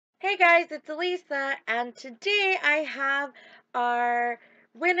Hey guys, it's Elisa, and today I have our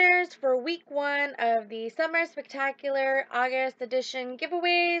winners for week 1 of the Summer Spectacular August edition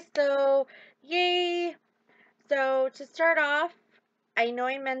giveaways. So, yay! So, to start off, I know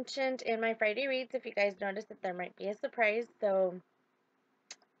I mentioned in my Friday reads, if you guys noticed, that there might be a surprise, so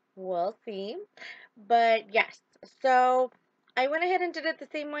we'll see. But yes, so I went ahead and did it the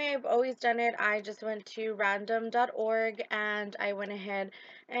same way I've always done it. I just went to random.org and I went ahead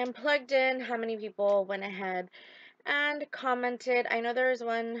and plugged in how many people went ahead and commented. I know there was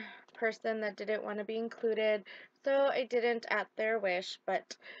one person that didn't want to be included, so I didn't at their wish,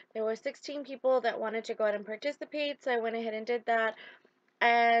 but there were 16 people that wanted to go ahead and participate, so I went ahead and did that.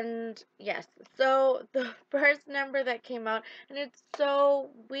 And yes, so the first number that came out, and it's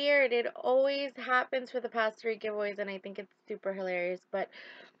so weird, it always happens for the past 3 giveaways, and I think it's super hilarious, but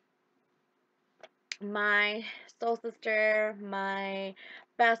my soul sister, my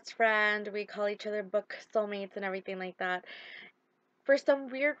best friend, we call each other book soulmates and everything like that. For some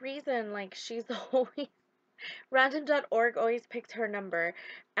weird reason, like, she's always, random.org always picks her number,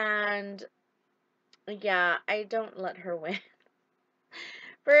 and yeah, I don't let her win.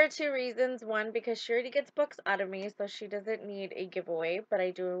 For 2 reasons. One, because she already gets books out of me, so she doesn't need a giveaway, but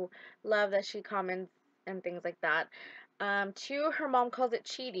I do love that she comments and things like that. 2, her mom calls it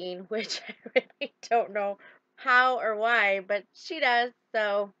cheating, which I really don't know how or why, but she does,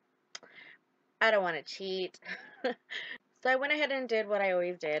 so I don't want to cheat. So I went ahead and did what I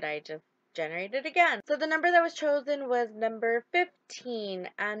always did. I just generated again. So the number that was chosen was number 15,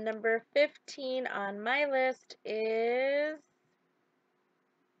 and number 15 on my list is,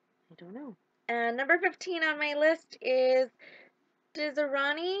 I don't know. And number 15 on my list is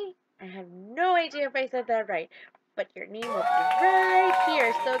Dizzarony. I have no idea if I said that right, but your name will be right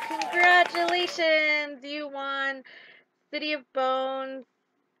here. So congratulations, you won City of Bones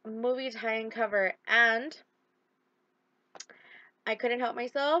movie tie-in cover. And I couldn't help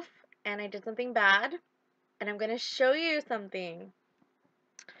myself, and I did something bad, and I'm going to show you something.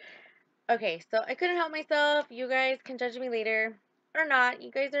 Okay, so I couldn't help myself. You guys can judge me later or not.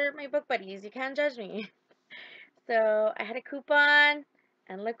 You guys are my book buddies. You can't judge me. So I had a coupon,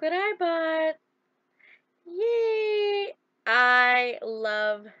 and look what I bought. Yay! I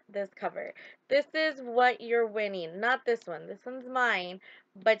love this cover. This is what you're winning. Not this one. This one's mine,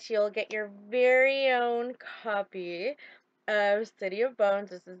 but you'll get your very own copy of City of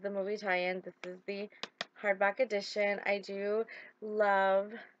Bones. This is the movie tie-in. This is the hardback edition. I do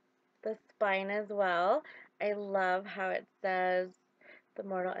love the spine as well. I love how it says the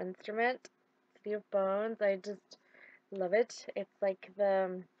Mortal Instrument, City of Bones. I just love it. It's like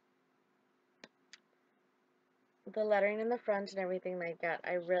the lettering in the front and everything like that.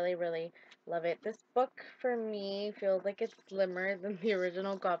 I really, really love it. This book, for me, feels like it's slimmer than the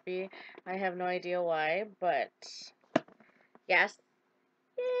original copy. I have no idea why, but yes.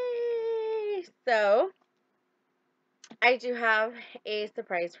 Yay! So, I do have a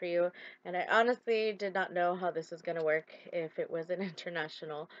surprise for you, and I honestly did not know how this was going to work if it was an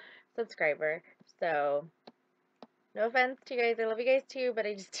international subscriber. So, no offense to you guys, I love you guys too, but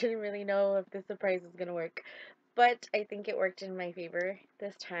I just didn't really know if the surprise was going to work. But I think it worked in my favor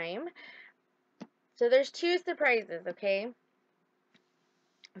this time. So there's 2 surprises, okay?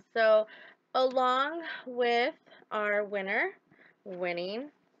 So along with our winner winning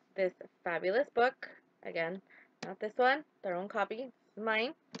this fabulous book, again, not this one, their own copy, this is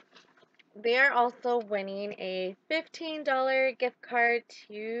mine, they are also winning a $15 gift card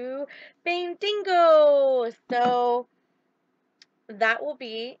to Bandingo. So that will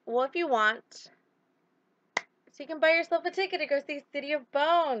be, well, if you want, so you can buy yourself a ticket to go see City of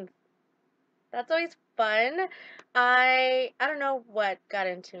Bones. That's always fun. I don't know what got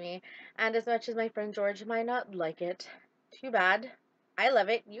into me, and as much as my friend George might not like it, too bad. I love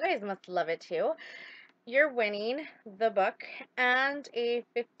it. You guys must love it too. You're winning the book and a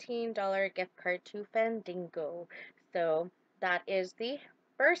 $15 gift card to Fandango. So that is the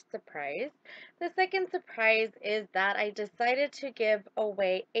first surprise. The second surprise is that I decided to give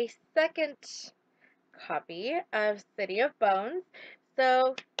away a second copy of City of Bones.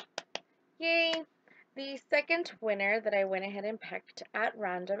 So, yay! The second winner that I went ahead and picked at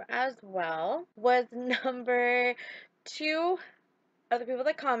random as well was number 2 of the people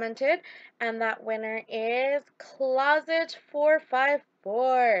that commented, and that winner is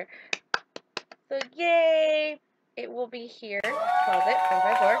Closet454. So, yay! It will be here,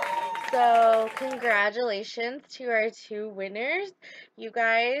 Closet454. So, congratulations to our 2 winners. You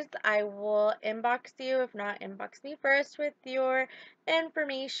guys, I will inbox you, if not, inbox me first with your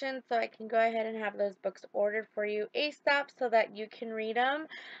information so I can go ahead and have those books ordered for you ASAP so that you can read them.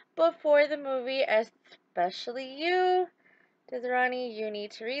 before the movie, especially you, Dizzarony. You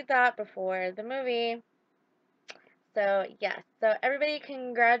need to read that before the movie. So, yes. So, everybody,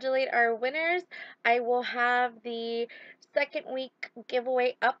 congratulate our winners. I will have the second week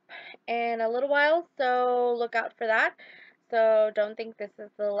giveaway up in a little while, so look out for that. So, don't think this is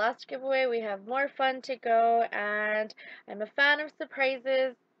the last giveaway. We have more fun to go, and I'm a fan of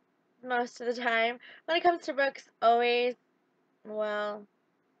surprises most of the time. When it comes to books, always, well,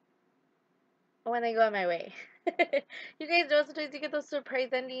 when they go my way. You guys know sometimes you get those surprise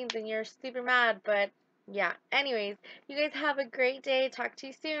endings and you're super mad, but yeah. Anyways, you guys have a great day. Talk to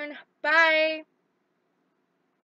you soon. Bye.